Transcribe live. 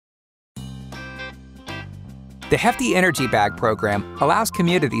The Hefty EnergyBag Program allows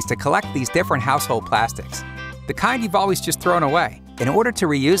communities to collect these different household plastics, the kind you've always just thrown away, in order to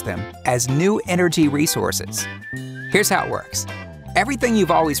reuse them as new energy resources. Here's how it works. Everything you've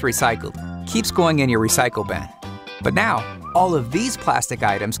always recycled keeps going in your recycle bin. But now, all of these plastic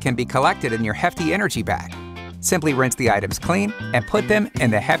items can be collected in your Hefty Energy Bag. Simply rinse the items clean and put them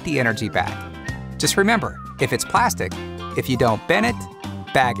in the Hefty Energy Bag. Just remember, if it's plastic, if you don't bin it,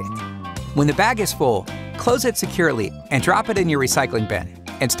 bag it. When the bag is full, close it securely and drop it in your recycling bin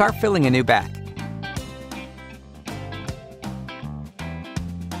and start filling a new bag.